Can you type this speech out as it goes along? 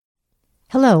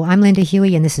Hello, I'm Linda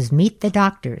Huey, and this is Meet the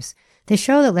Doctors, the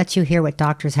show that lets you hear what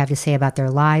doctors have to say about their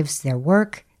lives, their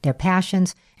work, their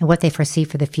passions, and what they foresee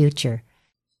for the future.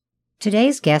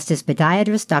 Today's guest is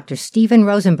podiatrist Dr. Steven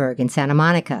Rosenberg in Santa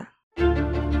Monica.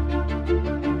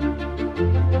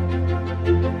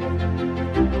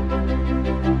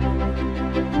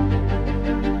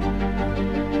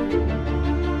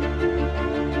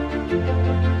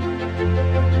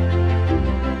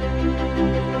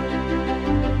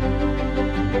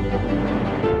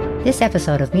 This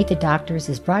episode of Meet the Doctors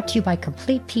is brought to you by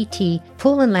Complete PT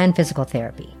Pool and Land Physical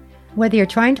Therapy. Whether you're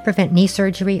trying to prevent knee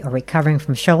surgery or recovering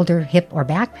from shoulder, hip, or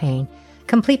back pain,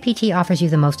 Complete PT offers you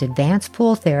the most advanced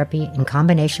pool therapy in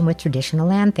combination with traditional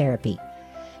land therapy.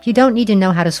 You don't need to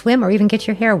know how to swim or even get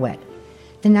your hair wet.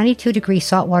 The 92-degree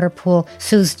saltwater pool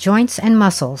soothes joints and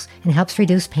muscles and helps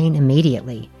reduce pain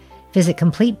immediately. Visit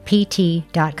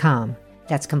CompletePT.com.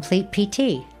 That's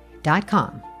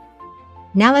CompletePT.com.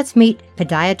 Now let's meet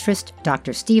podiatrist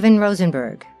Dr. Steven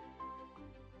Rosenberg.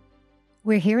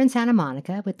 We're here in Santa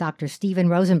Monica with Dr. Steven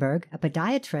Rosenberg, a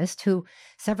podiatrist who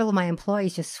several of my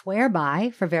employees just swear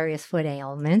by for various foot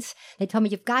ailments. They told me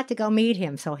you've got to go meet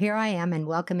him, so here I am and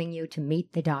welcoming you to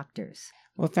Meet the Doctors.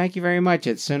 Well, thank you very much.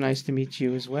 It's so nice to meet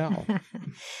you as well.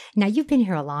 Now, you've been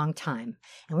here a long time,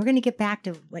 and we're going to get back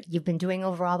to what you've been doing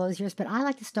over all those years, but I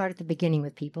like to start at the beginning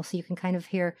with people so you can kind of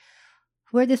hear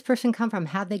where'd this person come from?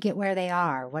 How'd they get where they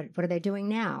are? What are they doing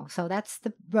now? So that's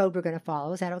the road we're going to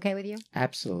follow. Is that okay with you?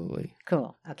 Absolutely.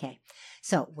 Cool. Okay.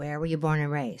 So where were you born and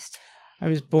raised? I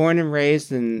was born and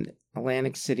raised in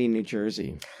Atlantic City, New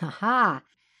Jersey. Ha.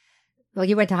 Well,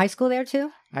 you went to high school there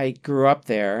too? I grew up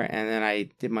there, and then I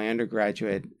did my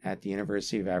undergraduate at the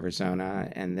University of Arizona,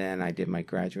 and then I did my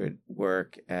graduate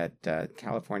work at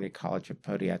California College of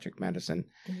Podiatric Medicine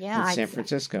in San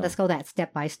Francisco. Let's go that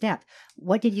step by step.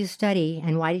 What did you study,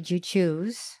 and why did you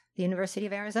choose the University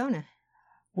of Arizona?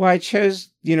 Well, I chose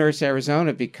the University of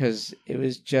Arizona because it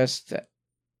was just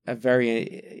a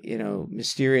very,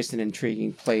 mysterious and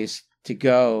intriguing place to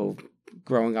go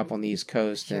growing up on the East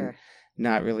Coast. Sure. And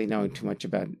not really knowing too much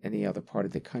about any other part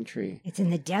of the country. It's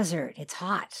in the desert. It's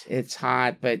hot. It's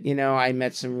hot, but, I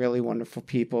met some really wonderful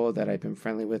people that I've been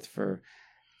friendly with for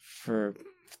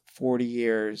 40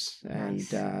 years.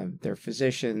 Nice. And they're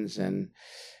physicians, and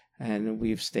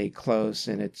we've stayed close,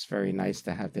 and it's very nice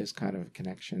to have those kind of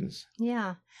connections.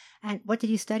 Yeah. And what did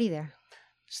you study there?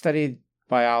 Studied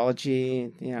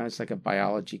biology. It's like a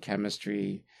biology,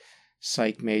 chemistry,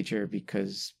 psych major,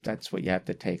 because that's what you have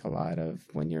to take a lot of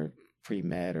when you're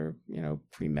pre-med or,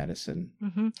 pre-medicine.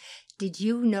 Mm-hmm. Did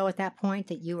you know at that point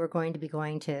that you were going to be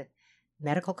going to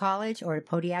medical college or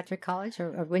podiatric college,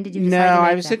 or when did you decide to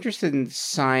make I was that? interested in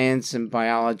science and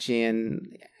biology,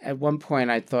 and at one point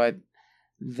I thought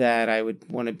that I would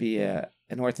want to be an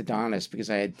orthodontist because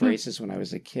I had braces when I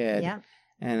was a kid. Yeah.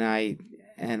 And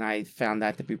I found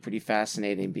that to be pretty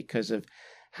fascinating because of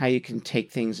how you can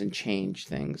take things and change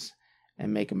things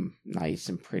and make them nice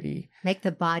and pretty. Make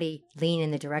the body lean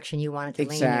in the direction you want it to lean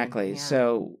in. Exactly. Yeah.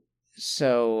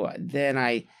 So then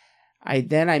I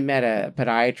met a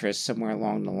podiatrist somewhere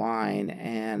along the line,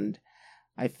 and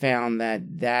I found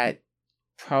that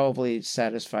probably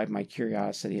satisfied my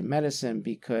curiosity in medicine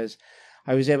because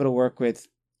I was able to work with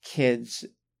kids,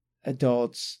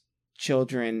 adults,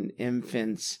 children,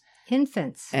 infants.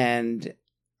 And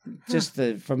just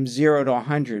from 0 to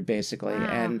 100, basically.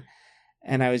 Wow.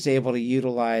 And I was able to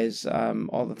utilize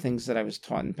all the things that I was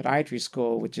taught in podiatry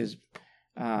school, which is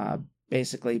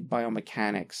basically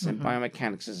biomechanics. And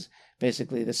biomechanics is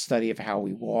basically the study of how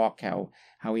we walk, how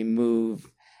we move,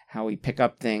 how we pick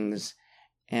up things.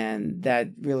 And that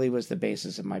really was the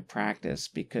basis of my practice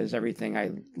because everything I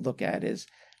look at is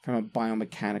from a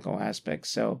biomechanical aspect.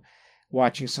 So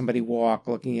watching somebody walk,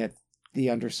 looking at the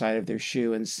underside of their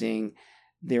shoe and seeing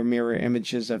their mirror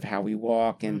images of how we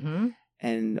walk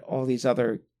and all these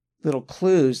other little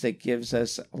clues that gives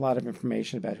us a lot of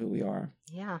information about who we are.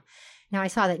 Yeah. Now I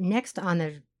saw that next on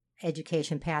the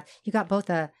education path, you got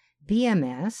both a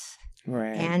BMS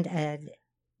and a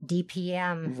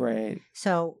DPM. Right.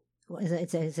 So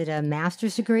is it a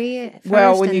master's degree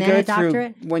first when you and then go a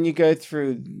doctorate? When you go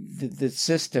through the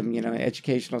system,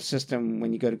 educational system,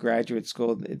 when you go to graduate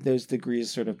school, those degrees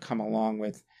sort of come along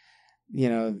with,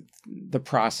 the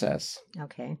process.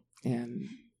 Okay. And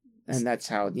that's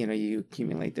how, you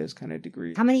accumulate those kind of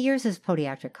degrees. How many years is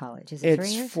podiatric college? Is it 3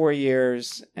 years? It's 4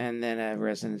 years and then a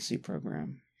residency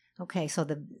program. Okay, so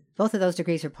both of those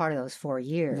degrees are part of those 4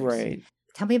 years. Right.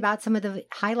 Tell me about some of the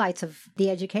highlights of the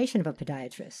education of a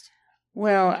podiatrist.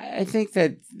 Well, I think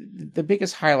that the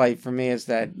biggest highlight for me is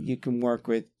that you can work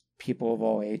with people of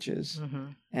all ages. Mm-hmm.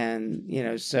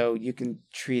 And, so you can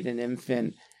treat an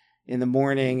infant in the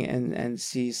morning and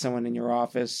see someone in your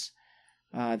office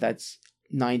that's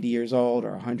 90 years old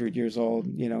or 100 years old,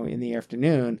 in the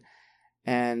afternoon.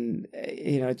 And,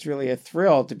 it's really a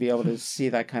thrill to be able to see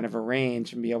that kind of a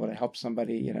range and be able to help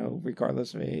somebody,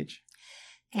 regardless of age.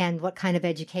 And what kind of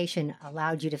education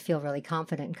allowed you to feel really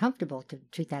confident and comfortable to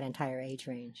treat that entire age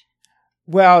range?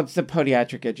 Well, it's the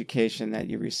podiatric education that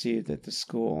you received at the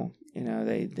school.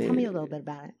 They Tell me a little bit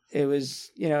about it. It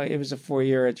was, it was a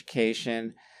 4-year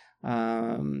education.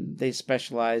 They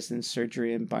specialized in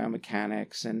surgery and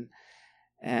biomechanics, and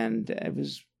it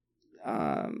was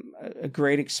a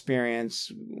great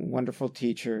experience, wonderful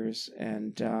teachers,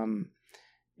 and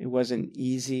it wasn't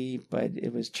easy, but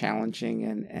it was challenging.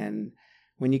 And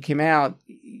when you came out,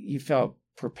 you felt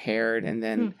prepared, and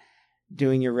then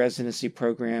doing your residency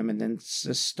program and then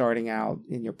just starting out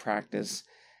in your practice,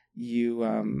 you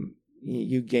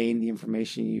gained the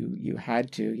information you had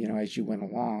to, as you went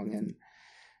along, and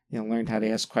learned how to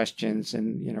ask questions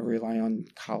and rely on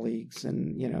colleagues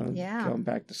and going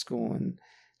back to school and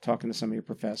talking to some of your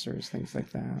professors, things like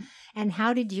that. And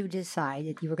how did you decide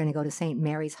that you were going to go to St.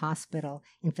 Mary's Hospital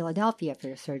in Philadelphia for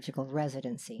your surgical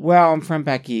residency? Well, I'm from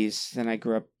back east, and I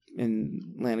grew up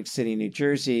in Atlantic City, New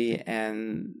Jersey,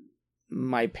 and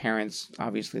my parents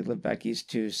obviously lived back east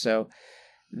too. So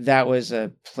that was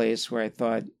a place where I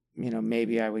thought,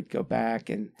 maybe I would go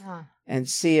back and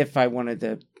see if I wanted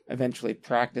to eventually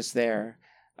practice there,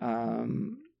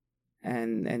 and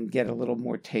get a little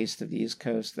more taste of the East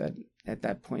Coast at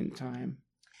that point in time.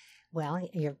 Well,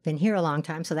 you've been here a long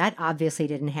time, so that obviously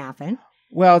didn't happen.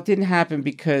 Well, it didn't happen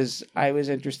because I was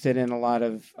interested in a lot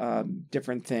of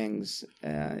different things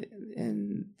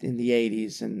in the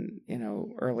 80s and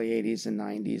early 80s and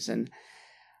 90s, and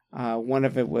one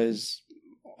of it was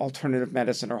alternative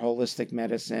medicine or holistic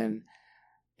medicine,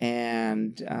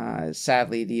 and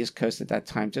sadly, the East Coast at that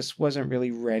time just wasn't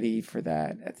really ready for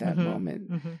that at that moment.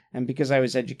 Mm-hmm. And because I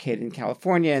was educated in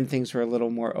California and things were a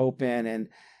little more open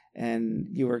and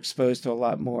you were exposed to a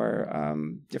lot more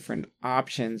different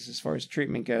options as far as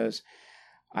treatment goes,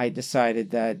 I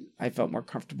decided that I felt more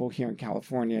comfortable here in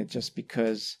California just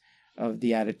because of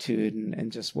the attitude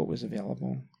and just what was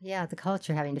available. Yeah, the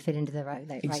culture, having to fit into the right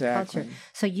Exactly. culture.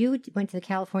 So you went to the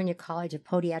California College of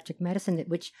Podiatric Medicine,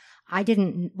 which I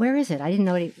didn't, where is it? I didn't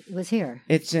know it was here.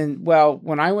 It's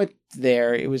when I went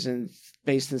there, it was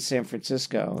based in San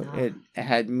Francisco. Oh. It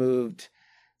had moved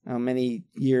many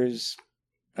years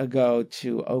ago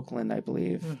to Oakland, I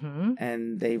believe,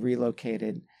 and they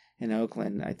relocated in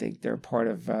Oakland. I think they're part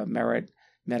of Merritt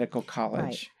Medical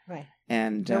College. Right.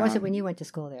 And where was it when you went to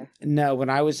school there? No, when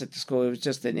I was at the school, it was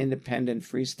just an independent,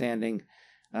 freestanding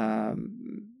medical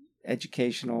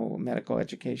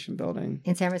education building.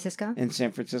 In San Francisco? In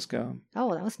San Francisco. Oh,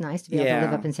 well, that was nice to be able to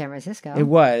live up in San Francisco. It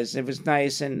was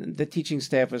nice, and the teaching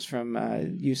staff was from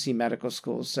UC Medical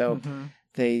School, so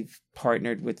they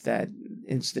partnered with that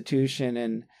institution,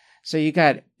 and so you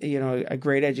got a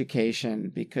great education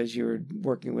because you were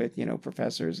working with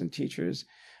professors and teachers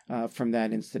from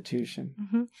that institution.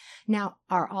 Mm-hmm. Now,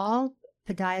 are all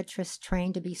podiatrists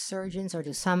trained to be surgeons, or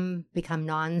do some become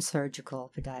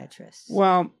non-surgical podiatrists?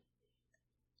 Well,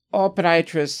 all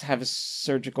podiatrists have a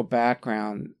surgical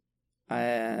background.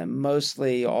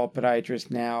 Mostly all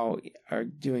podiatrists now are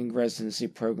doing residency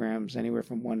programs anywhere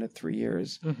from 1 to 3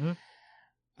 years.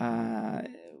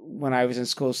 When I was in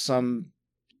school, some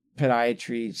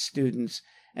podiatry students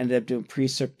ended up doing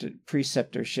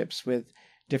preceptorships with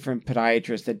different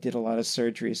podiatrists that did a lot of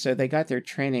surgery. So they got their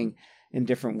training in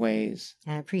different ways.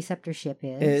 And a preceptorship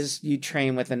is you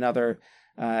train with another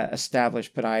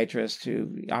established podiatrist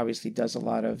who obviously does a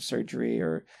lot of surgery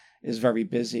or is very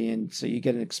busy, and so you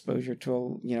get an exposure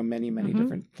to many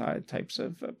different types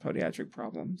of podiatric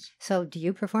problems. So do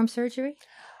you perform surgery?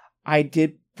 I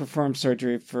did perform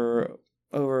surgery for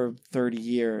over 30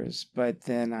 years, but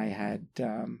then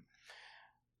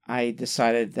I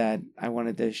decided that I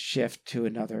wanted to shift to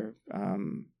another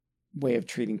way of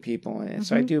treating people. And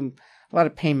so I do a lot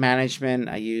of pain management.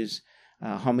 I use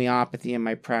homeopathy in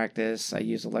my practice. I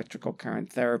use electrical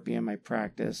current therapy in my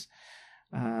practice.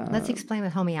 Let's explain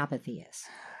what homeopathy is.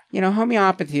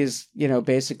 Homeopathy is,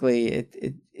 basically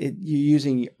you're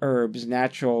using herbs,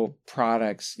 natural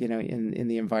products, in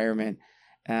the environment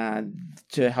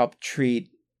to help treat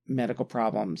medical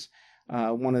problems.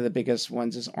 One of the biggest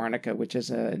ones is arnica, which is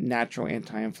a natural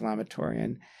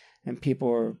anti-inflammatory, and people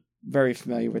are very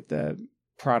familiar with the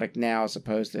product now as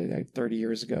opposed to like 30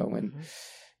 years ago when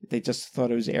they just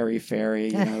thought it was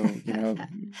airy-fairy,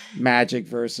 magic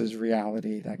versus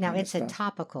reality. That now kind it's of stuff. A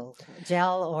topical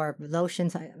gel or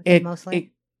lotions,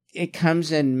 mostly. it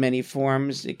comes in many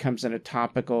forms. It comes in a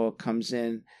topical. It comes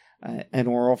in an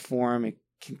oral form. It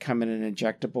can come in an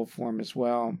injectable form as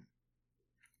well.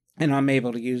 And I'm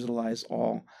able to utilize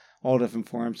all different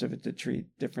forms of it to treat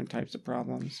different types of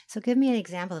problems. So give me an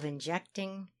example of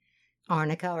injecting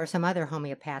arnica or some other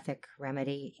homeopathic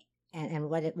remedy and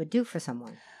what it would do for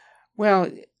someone.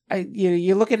 Well,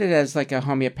 you look at it as like a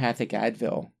homeopathic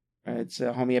Advil. It's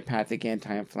a homeopathic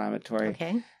anti-inflammatory.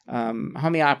 Okay.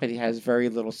 Homeopathy has very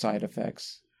little side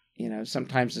effects.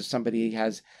 Sometimes if somebody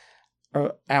has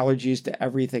allergies to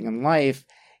everything in life,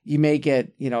 you may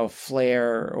get, a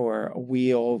flare or a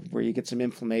wheal where you get some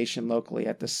inflammation locally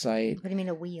at the site. What do you mean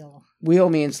a wheal?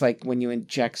 Wheal means like when you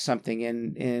inject something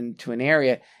into an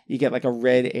area, you get like a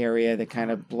red area that kind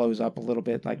of blows up a little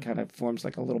bit, like kind of forms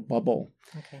like a little bubble.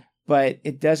 Okay. But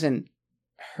it doesn't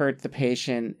hurt the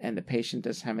patient, and the patient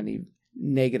doesn't have any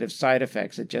negative side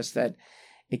effects. It's just that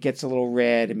it gets a little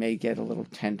red. It may get a little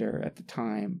tender at the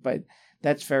time, but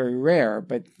that's very rare.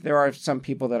 But there are some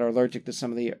people that are allergic to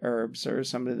some of the herbs or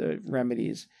some of the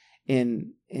remedies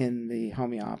in the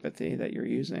homeopathy that you're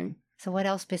using. So what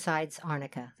else besides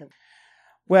arnica?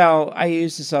 Well, I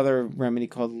use this other remedy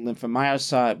called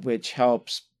lymphomyosat, which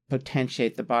helps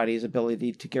potentiate the body's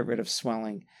ability to get rid of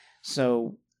swelling.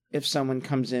 So if someone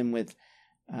comes in with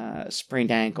a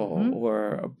sprained ankle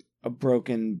or a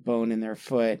broken bone in their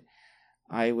foot,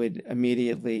 I would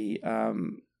immediately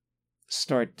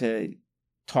start to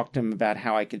talk to them about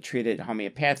how I could treat it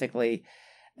homeopathically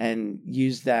and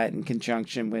use that in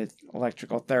conjunction with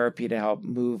electrical therapy to help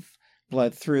move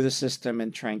blood through the system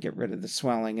and try and get rid of the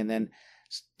swelling, and then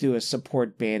do a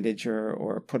support bandage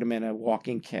or put them in a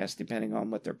walking cast depending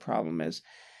on what their problem is.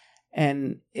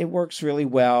 And it works really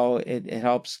well. It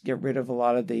helps get rid of a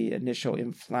lot of the initial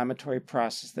inflammatory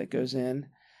process that goes in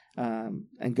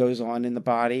and goes on in the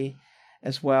body,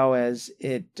 as well as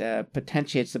it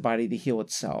potentiates the body to heal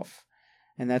itself.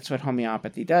 And that's what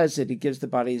homeopathy does. It gives the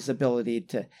body's ability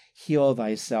to heal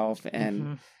thyself,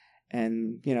 and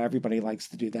everybody likes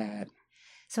to do that.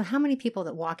 So how many people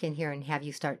that walk in here and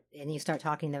you start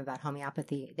talking to them about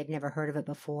homeopathy, they've never heard of it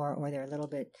before, or they're a little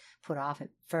bit put off at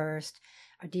first?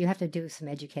 Or do you have to do some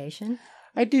education?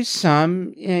 I do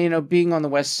some. Being on the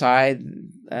West Side,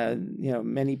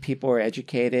 many people are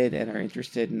educated and are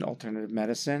interested in alternative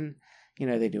medicine.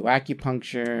 They do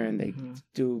acupuncture and they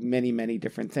do many, many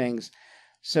different things.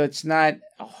 So it's not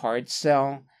a hard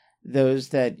sell. Those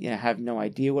that have no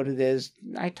idea what it is,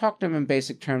 I talk to them in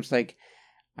basic terms like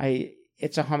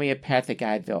it's a homeopathic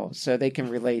Advil. So they can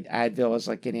relate Advil as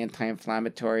like an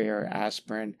anti-inflammatory or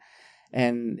aspirin.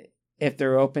 And if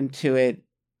they're open to it,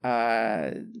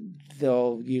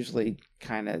 they'll usually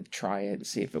kind of try it and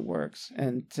see if it works.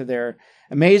 And to their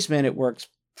amazement, it works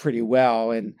pretty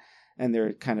well. And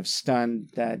they're kind of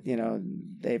stunned that,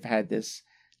 they've had this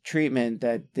treatment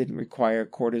that didn't require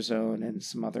cortisone and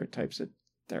some other types of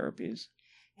therapies.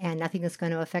 And nothing that's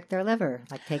going to affect their liver,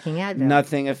 like taking Advil.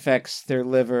 Nothing affects their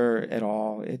liver at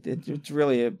all. It's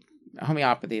really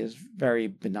homeopathy is very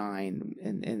benign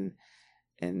in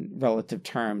relative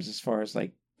terms as far as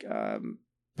like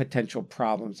potential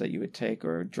problems that you would take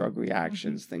or drug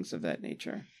reactions, things of that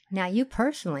nature. Now, you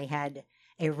personally had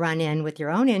a run-in with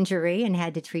your own injury and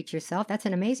had to treat yourself. That's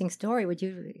an amazing story. Would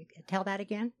you tell that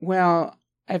again? Well,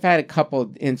 I've had a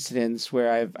couple incidents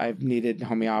where I've needed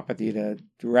homeopathy to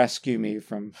rescue me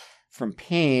from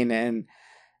pain, and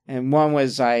one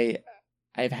was I've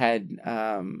had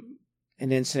an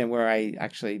incident where I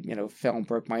actually fell and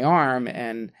broke my arm,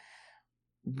 and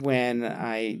when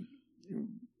I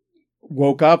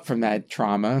woke up from that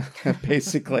trauma,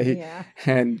 basically,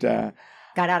 and got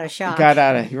out of shock. Got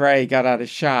out of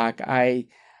shock.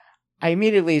 I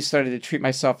immediately started to treat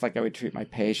myself like I would treat my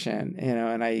patient,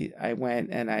 and I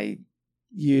went and I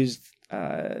used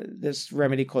this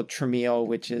remedy called Tramiel,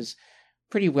 which is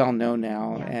pretty well known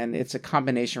now, and it's a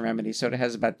combination remedy, so it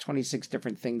has about 26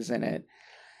 different things in it.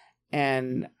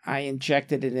 And I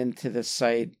injected it into the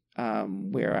site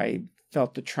where I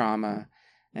felt the trauma,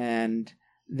 and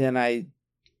then I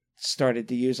started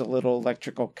to use a little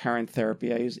electrical current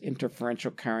therapy. I use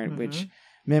interferential current, which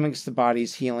mimics the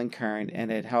body's healing current,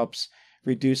 and it helps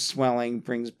reduce swelling,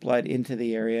 brings blood into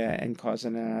the area, and cause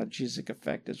an analgesic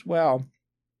effect as well.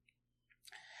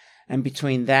 And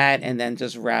between that and then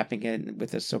just wrapping it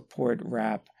with a support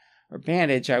wrap or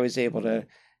bandage, I was able to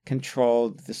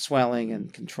control the swelling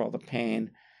and control the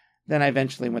pain. Then I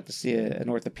eventually went to see an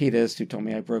orthopedist who told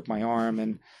me I broke my arm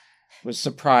and was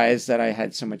surprised that I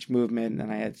had so much movement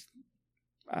and I had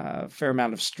a fair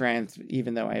amount of strength,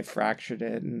 even though I had fractured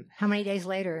it. And how many days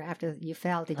later after you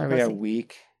fell did you probably a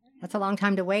week. That's a long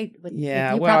time to wait.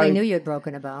 Yeah, You well, probably knew you had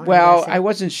broken a bone. well, I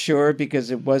wasn't sure because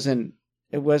it was a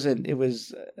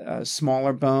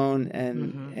smaller bone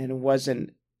and it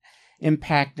wasn't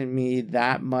impacting me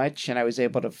that much, and I was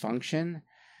able to function.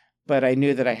 But I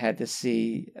knew that I had to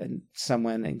see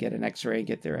someone and get an X-ray and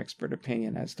get their expert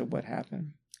opinion as to what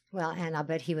happened. Well, and I'll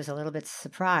bet he was a little bit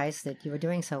surprised that you were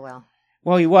doing so well.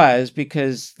 Well, he was,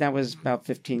 because that was about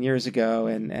 15 years ago,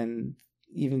 and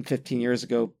even 15 years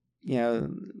ago,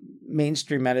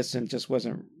 mainstream medicine just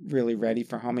wasn't really ready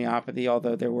for homeopathy,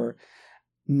 although there were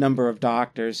a number of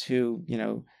doctors who,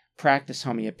 practice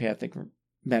homeopathic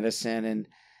medicine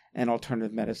and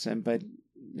alternative medicine, but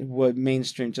what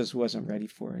mainstream just wasn't ready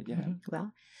for it yet.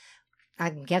 Well,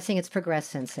 I'm guessing it's progressed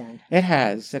since then. It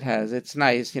has. It's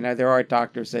nice. There are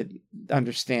doctors that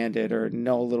understand it or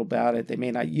know a little about it. They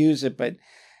may not use it, but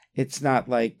it's not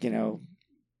like, oh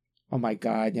my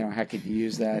God, how could you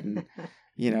use that? And,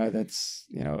 that's,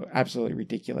 absolutely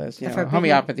ridiculous.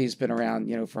 Homeopathy's been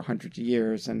around, for hundreds of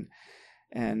years. And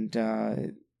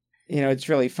it's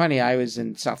really funny. I was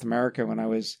in South America when I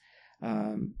was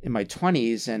in my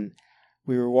 20s, and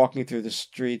we were walking through the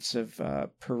streets of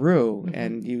Peru,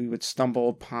 and you would stumble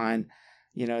upon,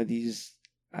 these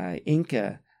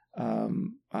Inca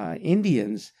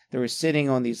Indians that were sitting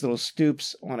on these little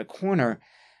stoops on a corner,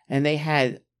 and they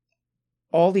had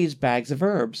all these bags of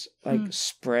herbs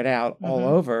spread out all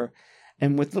over,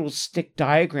 and with little stick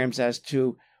diagrams as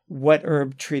to what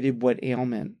herb treated what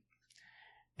ailment.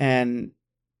 And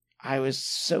I was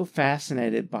so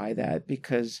fascinated by that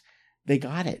because they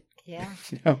got it. Yeah.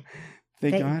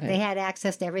 They got it. They had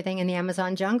access to everything in the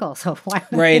Amazon jungle, so why?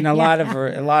 Right, and a lot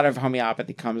of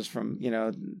homeopathy comes from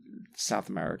South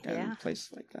America and places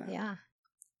like that. Yeah.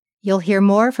 You'll hear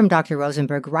more from Dr.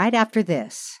 Rosenberg right after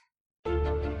this.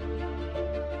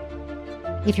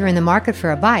 If you're in the market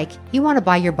for a bike, you want to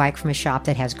buy your bike from a shop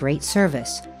that has great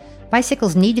service.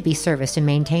 Bicycles need to be serviced and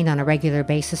maintained on a regular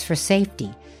basis for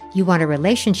safety. You want a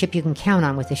relationship you can count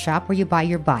on with the shop where you buy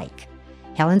your bike.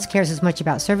 Helen's cares as much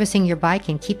about servicing your bike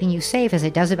and keeping you safe as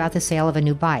it does about the sale of a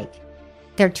new bike.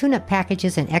 Their tune-up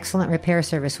packages and excellent repair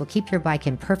service will keep your bike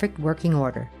in perfect working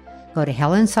order. Go to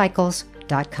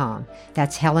HelenCycles.com.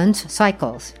 That's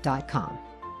HelenCycles.com.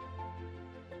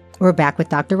 We're back with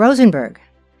Dr. Rosenberg.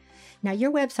 Now,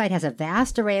 your website has a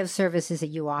vast array of services that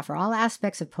you offer, all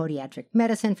aspects of podiatric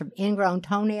medicine, from ingrown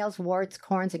toenails, warts,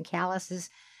 corns, and calluses,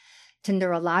 to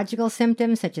neurological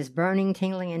symptoms such as burning,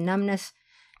 tingling, and numbness,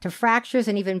 to fractures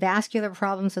and even vascular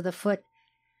problems of the foot.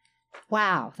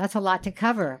 Wow, that's a lot to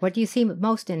cover. What do you see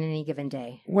most in any given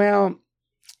day? Well,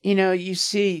 you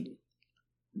see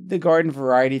the garden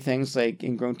variety things like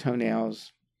ingrown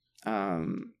toenails.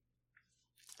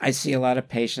 I see a lot of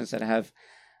patients that have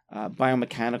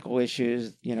biomechanical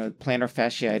issues. Plantar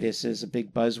fasciitis is a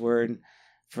big buzzword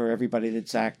for everybody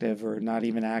that's active or not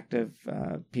even active.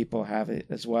 People have it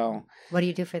as well. What do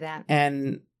you do for that?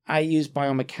 And I use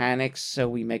biomechanics, so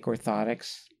we make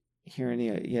orthotics here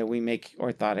we make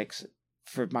orthotics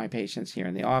for my patients here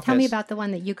in the office. Tell me about the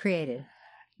one that you created.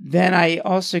 Then I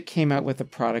also came out with a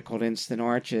product called Instant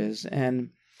Arches, and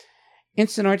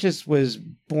Instant Arches was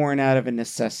born out of a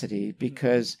necessity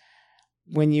because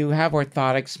when you have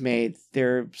orthotics made,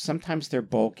 sometimes they're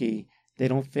bulky. They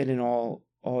don't fit in all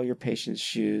your patients'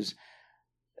 shoes.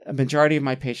 A majority of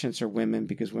my patients are women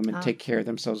because women take care of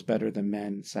themselves better than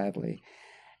men, sadly.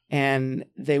 And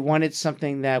they wanted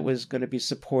something that was going to be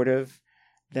supportive,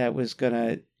 that was going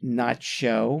to not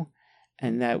show,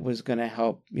 and that was going to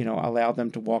help, allow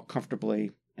them to walk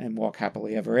comfortably and walk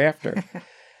happily ever after.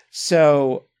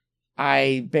 So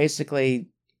I basically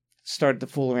started to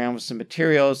fool around with some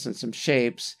materials and some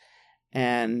shapes,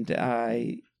 and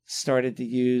I started to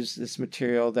use this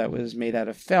material that was made out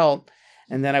of felt.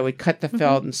 And then I would cut the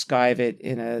felt and skive it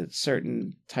in a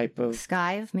certain type of...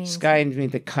 Skive means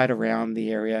to cut around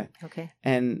the area. Okay.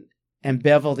 And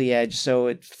bevel the edge so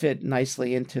it fit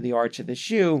nicely into the arch of the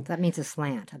shoe. That means a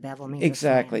slant. A bevel means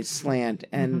exactly, slant.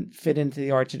 And fit into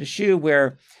the arch of the shoe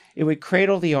where it would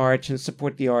cradle the arch and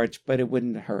support the arch, but it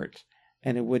wouldn't hurt.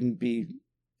 And it wouldn't be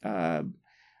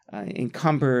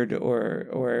encumbered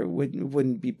or it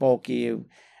wouldn't be bulky.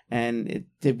 And it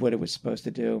did what it was supposed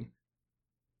to do.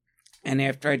 And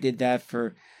after I did that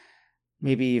for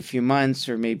maybe a few months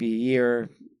or maybe a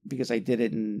year, because I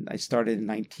started in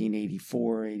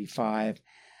 1984, 85,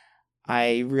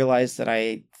 I realized that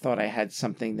I thought I had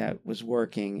something that was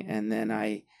working. And then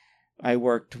I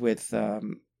worked with a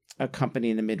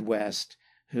company in the Midwest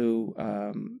who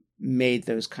made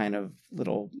those kind of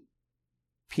little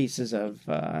pieces of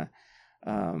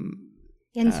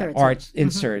inserts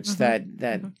inserts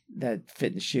that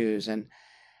fit in shoes.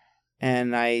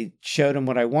 And I showed them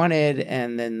what I wanted,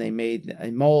 and then they made a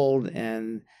mold,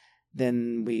 and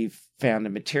then we found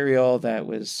a material that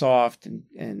was soft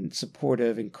and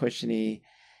supportive and cushiony,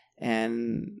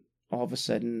 and all of a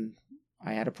sudden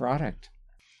I had a product.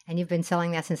 And you've been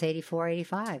selling that since 84,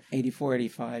 85. 84,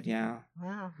 85, yeah.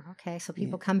 Wow. Okay. So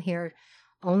people come here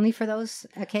only for those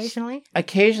occasionally?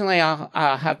 Occasionally I'll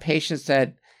have patients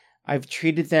that I've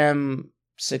treated them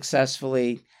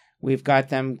successfully. We've got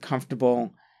them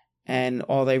comfortable, and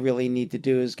all they really need to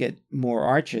do is get more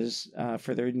arches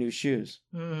for their new shoes.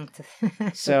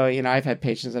 So, I've had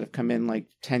patients that have come in like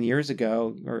 10 years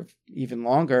ago or even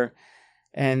longer,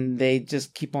 and they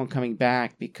just keep on coming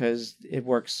back because it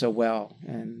works so well.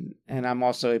 And I'm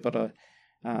also able to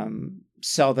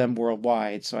sell them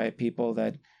worldwide. So I have people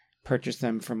that purchase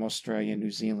them from Australia,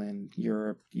 New Zealand,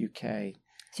 Europe, UK.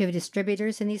 So you have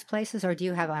distributors in these places, or do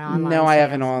you have an online No, I sales?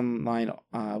 have an online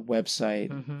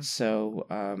website. So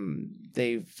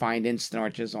they find Instant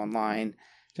Arches online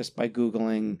just by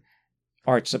Googling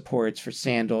arch supports for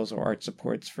sandals or arch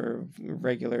supports for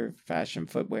regular fashion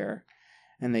footwear.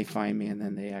 And they find me, and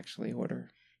then they actually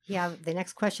order. Yeah, the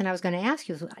next question I was going to ask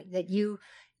you is that you,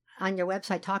 on your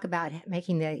website, talk about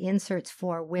making the inserts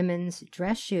for women's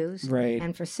dress shoes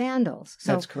and for sandals.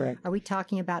 So that's correct. Are we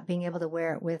talking about being able to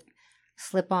wear it with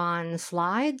slip-on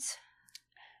slides?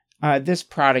 This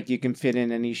product you can fit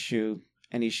in any shoe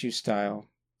style.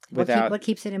 What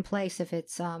keeps it in place if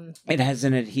it's... It has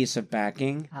an adhesive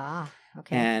backing.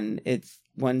 Okay. And it's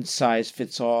one size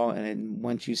fits all, and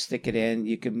once you stick it in,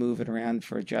 you can move it around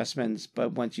for adjustments,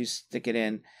 but once you stick it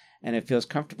in and it feels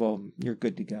comfortable, you're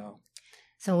good to go.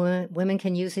 So women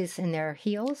can use this in their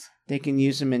heels? They can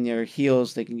use them in their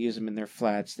heels, they can use them in their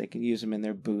flats, they can use them in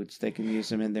their boots, they can use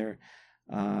them in their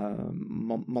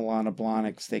Milano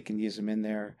Blahniks, they can use them in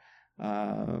their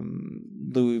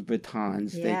Louis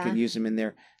Vuittons, they can use them in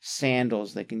their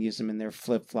sandals, they can use them in their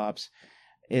flip-flops.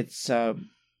 It's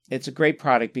a great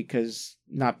product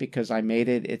not because I made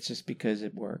it, it's just because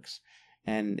it works.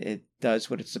 And it does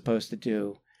what it's supposed to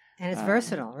do. And it's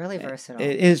versatile, really versatile.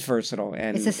 It is versatile.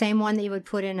 And it's the same one that you would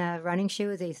put in a running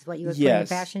shoe? This is what you would put in a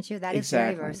fashion shoe? That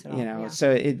exactly. Is very versatile.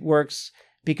 So it works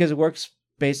because it works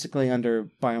basically under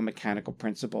biomechanical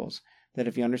principles. That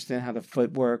if you understand how the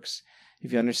foot works,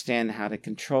 if you understand how to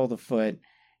control the foot,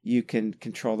 you can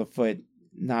control the foot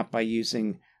not by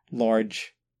using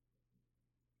large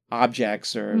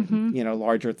objects or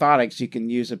large orthotics. You can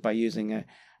use it by using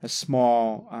a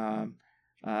small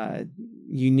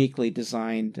uniquely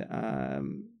designed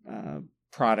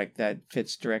product that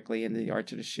fits directly into the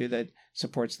arch of the shoe that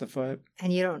supports the foot.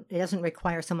 And it doesn't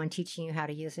require someone teaching you how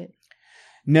to use it?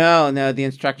 No, the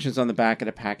instructions on the back of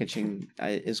the packaging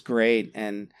is great.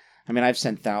 And I mean, I've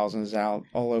sent thousands out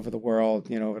all over the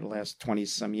world, over the last 20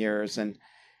 some years, and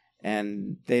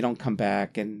they don't come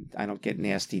back, and I don't get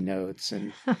nasty notes,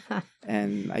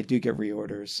 and I do get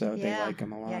reorders, so they like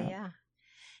them a lot. Yeah.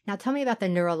 Now tell me about the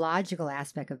neurological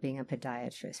aspect of being a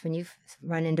podiatrist. When you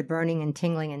run into burning and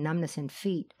tingling and numbness in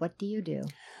feet, what do you do?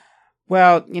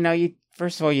 Well,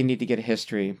 first of all, you need to get a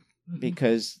history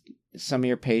because some of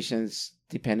your patients,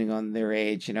 depending on their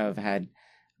age, have had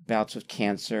bouts with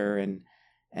cancer,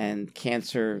 and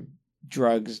cancer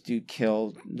drugs do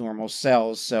kill normal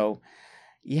cells, so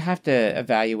you have to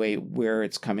evaluate where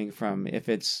it's coming from. If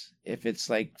it's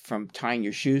like from tying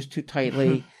your shoes too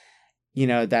tightly,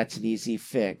 that's an easy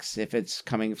fix. If it's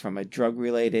coming from a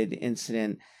drug-related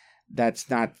incident, that's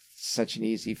not such an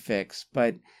easy fix.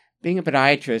 But being a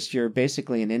podiatrist, you're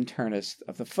basically an internist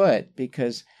of the foot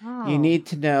because you need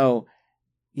to know,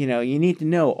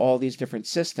 all these different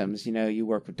systems. You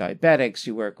work with diabetics,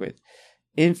 you work with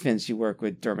infants, you work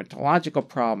with dermatological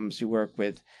problems, you work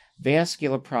with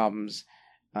vascular problems.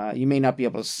 You may not be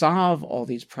able to solve all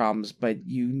these problems, but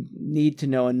you need to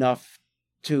know enough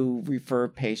to refer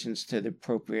patients to the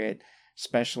appropriate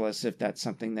specialists if that's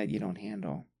something that you don't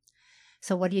handle.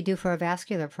 So what do you do for a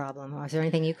vascular problem? Or is there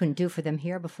anything you can do for them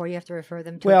here before you have to refer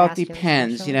them to a vascular specialist? Well,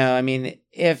 it depends. I mean,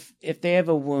 if they have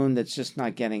a wound that's just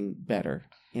not getting better,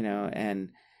 and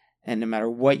no matter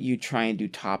what you try and do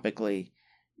topically,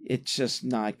 it's just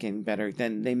not getting better,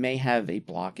 then they may have a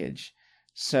blockage.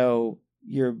 So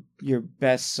your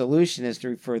best solution is to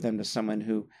refer them to someone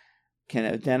who can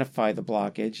identify the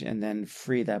blockage and then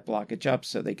free that blockage up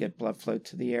so they get blood flow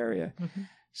to the area.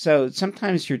 So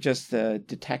sometimes you're just a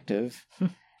detective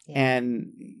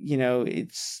and,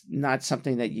 it's not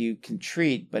something that you can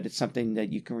treat, but it's something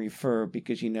that you can refer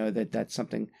because that that's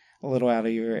something a little out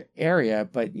of your area,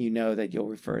 but that you'll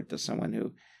refer it to someone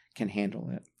who can handle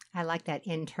it. I like that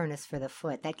internist for the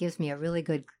foot. That gives me a really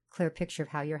good, clear picture of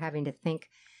how you're having to think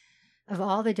of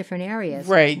all the different areas.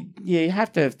 Right. Yeah, you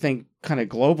have to think kind of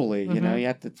globally, you know, Mhm. you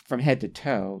have to from head to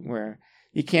toe, where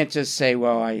you can't just say,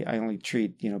 well, I only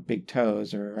treat, big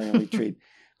toes, or I only treat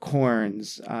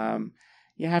corns.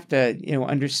 You have to,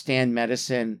 understand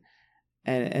medicine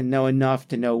and know enough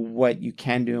to know what you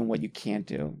can do and what you can't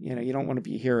do. You don't want to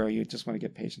be a hero. You just want to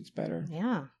get patients better.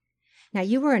 Yeah. Now,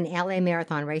 you were an LA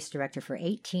Marathon race director for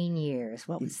 18 years.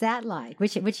 What was that like?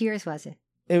 Which years was it?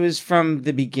 It was from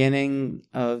the beginning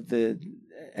of the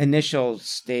initial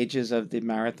stages of the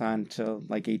marathon till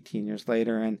like 18 years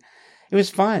later. And it was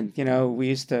fun. We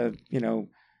used to,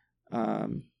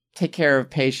 take care of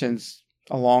patients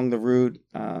along the route.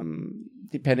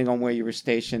 Depending on where you were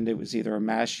stationed, it was either a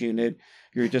mass unit,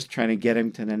 you were just trying to get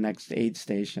him to the next aid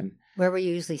station. Where were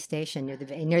you usually stationed? Near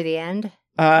the end?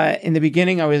 In the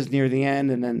beginning, I was near the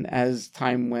end. And then as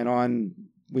time went on,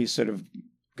 we sort of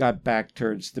got back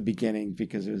towards the beginning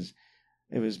because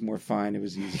it was more fun. It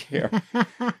was easier.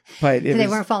 But they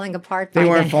weren't falling apart. They by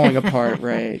weren't then. falling apart,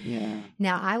 right? Yeah.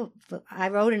 Now, I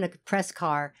rode in a press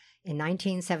car in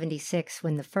 1976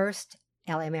 when the first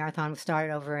LA Marathon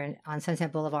started over on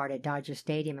Sunset Boulevard at Dodger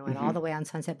Stadium and went all the way on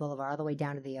Sunset Boulevard, all the way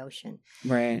down to the ocean.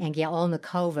 Right. And Gail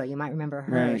Olnikova, you might remember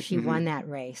her. Right. She won that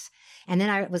race. And then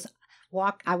I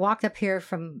walked up here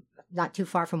from not too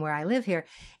far from where I live here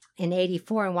in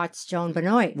 '84 and watched Joan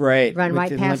Benoit run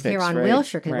right past here on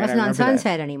Wilshire, because it wasn't on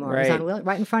Sunset anymore. Right. It was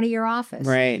right in front of your office.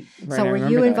 Right. So were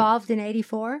you involved in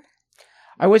 '84?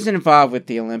 I wasn't involved with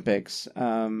the Olympics.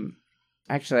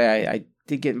 Actually, I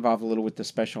did get involved a little with the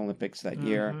Special Olympics that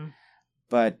year,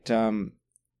 but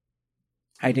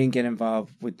I didn't get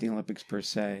involved with the Olympics per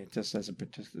se, just as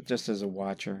a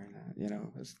watcher,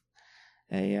 as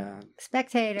a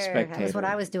spectator. That was what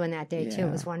I was doing that day too.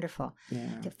 It was wonderful. Yeah.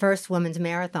 The first women's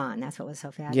marathon. That's what was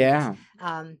so fabulous. Yeah.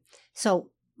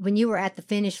 So when you were at the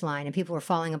finish line and people were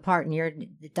falling apart, and you're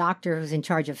the doctor who's in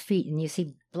charge of feet, and you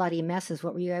see bloody messes,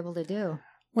 what were you able to do?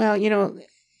 Well,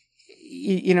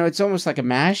 it's almost like a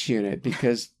MASH unit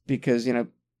because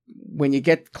when you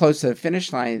get close to the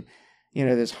finish line,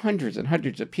 there's hundreds and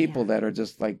hundreds of people that are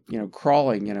just like,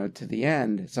 crawling, to the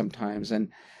end sometimes. And,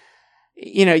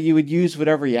 you would use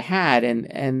whatever you had. And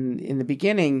in the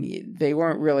beginning, they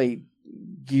weren't really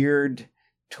geared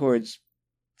towards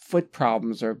foot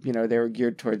problems, or, they were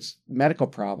geared towards medical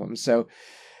problems. So,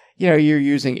 you're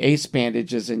using ace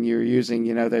bandages, and you're using,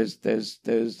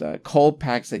 those cold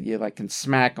packs that you like can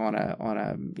smack on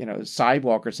a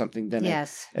sidewalk or something. Then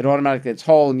it automatically gets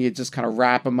whole, and you just kind of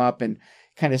wrap them up and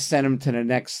kind of send them to the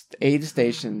next aid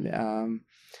station.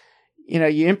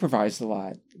 You improvised a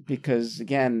lot because,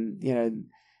 again,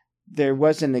 there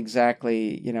wasn't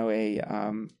exactly,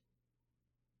 a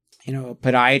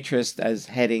podiatrist as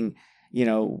heading,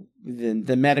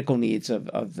 the medical needs of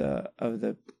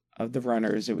the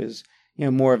runners. It was,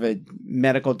 more of a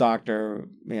medical doctor,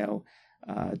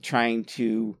 trying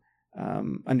to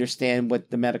understand what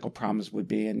the medical problems would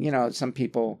be. And, some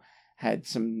people had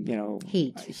some,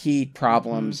 heat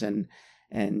problems, and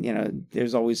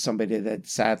there's always somebody that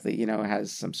sadly,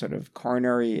 has some sort of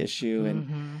coronary issue.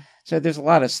 And so there's a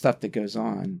lot of stuff that goes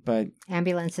on, but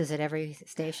ambulances at every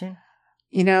station.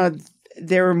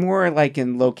 There were more like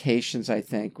in locations, I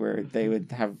think, where they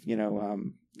would have,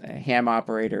 ham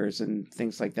operators and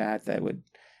things like that would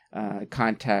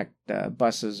contact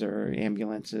buses or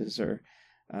ambulances or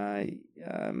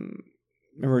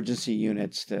emergency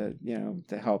units to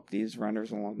help these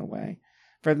runners along the way.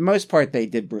 For the most part, they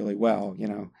did really well,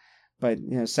 but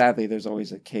sadly, there's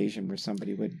always occasion where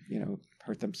somebody would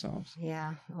hurt themselves.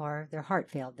 Yeah, or their heart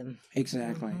failed them.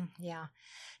 Exactly. Yeah.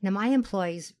 Now, my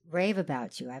employees rave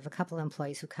about you. I have a couple of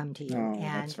employees who come to you. Oh,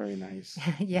 that's very nice.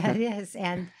 Yeah, it is.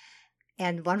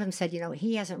 And one of them said,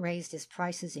 he hasn't raised his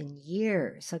prices in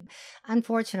years. So,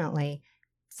 unfortunately,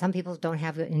 some people don't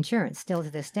have insurance still to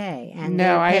this day, and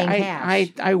no, they're paying cash.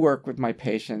 I work with my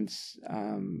patients.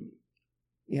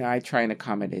 I try and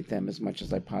accommodate them as much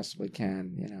as I possibly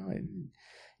can. And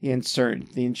the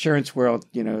insurance world,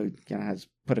 has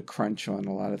put a crunch on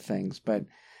a lot of things, but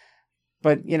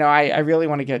I really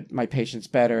want to get my patients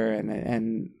better,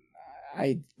 and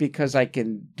because I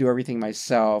can do everything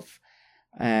myself,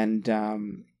 and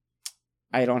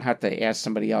I don't have to ask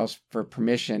somebody else for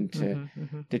permission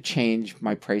to change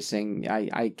my pricing.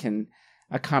 I can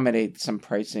accommodate some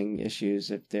pricing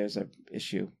issues if there's an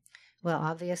issue. Well,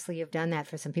 obviously, you've done that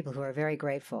for some people who are very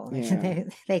grateful. Yeah.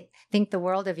 They think the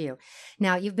world of you.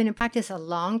 Now, you've been in practice a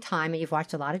long time, and you've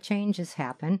watched a lot of changes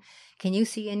happen. Can you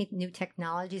see any new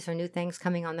technologies or new things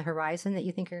coming on the horizon that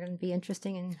you think are going to be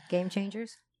interesting and game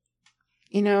changers?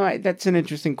 That's an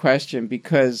interesting question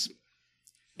because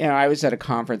I was at a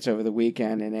conference over the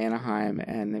weekend in Anaheim,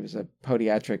 and it was a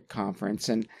podiatric conference,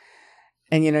 and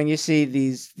you see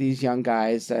these young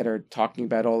guys that are talking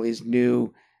about all these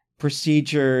new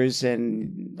procedures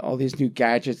and all these new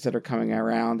gadgets that are coming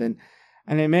around, and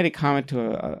I made a comment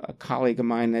to a colleague of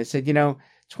mine, and I said,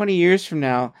 20 years from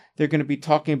now, they're going to be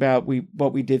talking about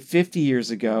what we did 50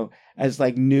 years ago as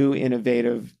like new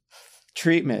innovative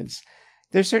treatments.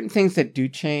 There's certain things that do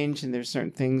change, and there's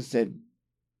certain things that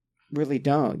really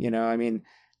don't.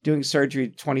 Doing surgery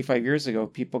 25 years ago,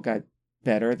 people got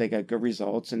better, they got good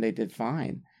results, and they did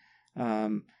fine.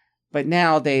 But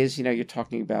nowadays, you're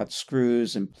talking about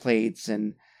screws and plates,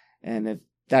 and if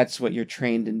that's what you're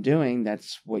trained in doing,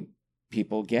 that's what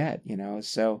people get.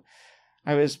 So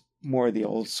I was more the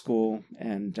old school,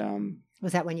 and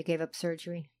was that when you gave up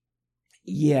surgery?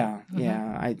 Yeah.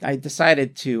 I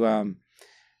decided to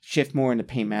shift more into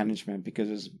pain management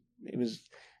because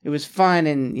it was fun,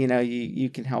 and you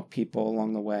can help people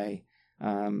along the way.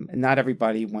 And not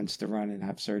everybody wants to run and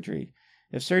have surgery.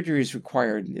 If surgery is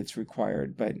required, it's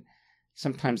required, but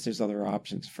sometimes there's other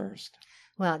options first.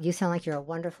 Well, you sound like you're a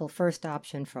wonderful first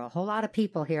option for a whole lot of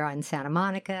people here in Santa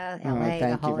Monica, LA,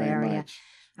 the whole area. Much.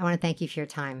 I want to thank you for your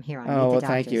time here on Meet the Doctors.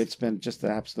 Thank you. It's been just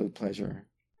an absolute pleasure.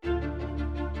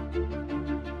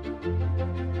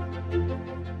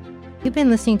 You've been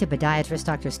listening to podiatrist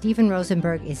Dr. Steven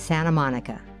Rosenberg in Santa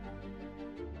Monica.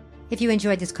 If you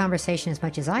enjoyed this conversation as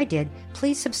much as I did,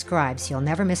 please subscribe so you'll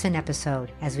never miss an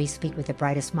episode as we speak with the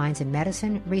brightest minds in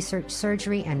medicine, research,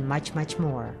 surgery, and much, much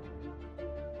more.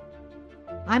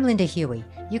 I'm Linda Huey.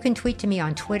 You can tweet to me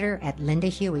on Twitter at Linda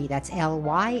Huey. That's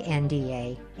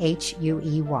LYNDAHUEY.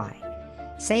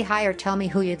 Say hi or tell me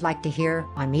who you'd like to hear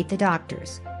on Meet the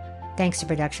Doctors. Thanks to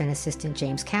production assistant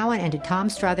James Cowan and to Tom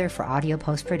Struther for audio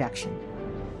post-production.